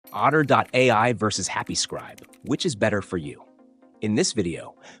Otter.ai versus Scribe. Which is better for you? In this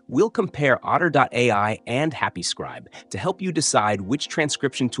video, we'll compare Otter.ai and Scribe to help you decide which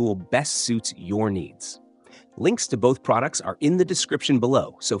transcription tool best suits your needs. Links to both products are in the description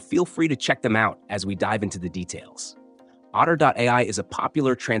below, so feel free to check them out as we dive into the details. Otter.ai is a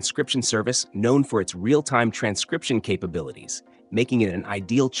popular transcription service known for its real-time transcription capabilities, making it an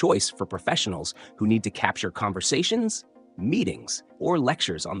ideal choice for professionals who need to capture conversations, meetings, or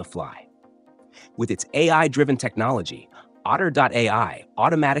lectures on the fly. With its AI-driven technology, Otter.ai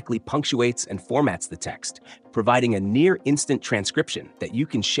automatically punctuates and formats the text, providing a near-instant transcription that you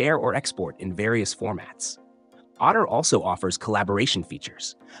can share or export in various formats. Otter also offers collaboration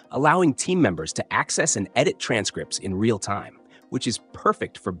features, allowing team members to access and edit transcripts in real time, which is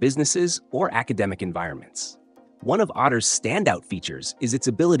perfect for businesses or academic environments. One of Otter's standout features is its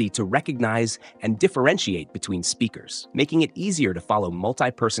ability to recognize and differentiate between speakers, making it easier to follow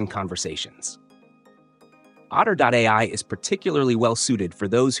multi-person conversations. Otter.ai is particularly well-suited for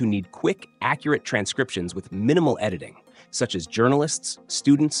those who need quick, accurate transcriptions with minimal editing, such as journalists,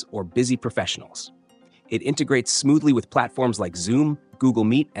 students, or busy professionals. It integrates smoothly with platforms like Zoom, Google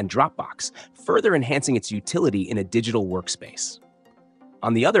Meet, and Dropbox, further enhancing its utility in a digital workspace.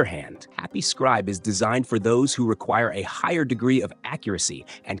 On the other hand, Scribe is designed for those who require a higher degree of accuracy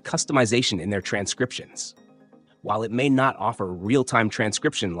and customization in their transcriptions. While it may not offer real-time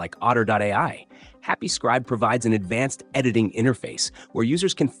transcription like Otter.ai, Scribe provides an advanced editing interface where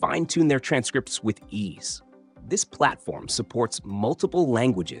users can fine-tune their transcripts with ease. This platform supports multiple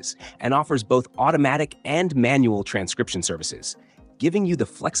languages and offers both automatic and manual transcription services, giving you the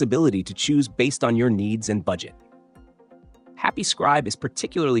flexibility to choose based on your needs and budget. Scribe is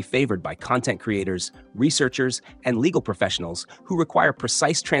particularly favored by content creators, researchers, and legal professionals who require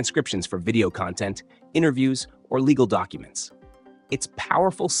precise transcriptions for video content, interviews, or legal documents. Its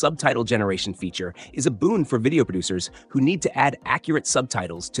powerful subtitle generation feature is a boon for video producers who need to add accurate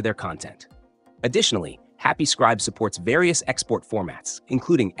subtitles to their content. Additionally, Scribe supports various export formats,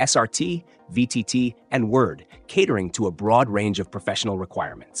 including SRT, VTT, and Word, catering to a broad range of professional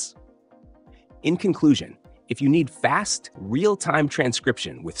requirements. In conclusion, if you need fast, real-time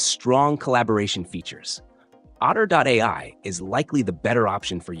transcription with strong collaboration features, Otter.ai is likely the better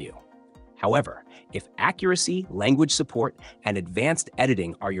option for you. However, if accuracy, language support, and advanced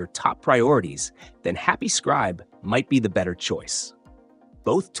editing are your top priorities, then Scribe might be the better choice.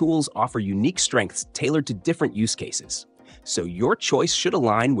 Both tools offer unique strengths tailored to different use cases, so your choice should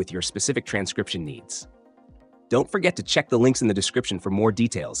align with your specific transcription needs. Don't forget to check the links in the description for more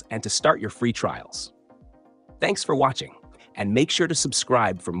details and to start your free trials. Thanks for watching, and make sure to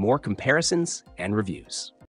subscribe for more comparisons and reviews.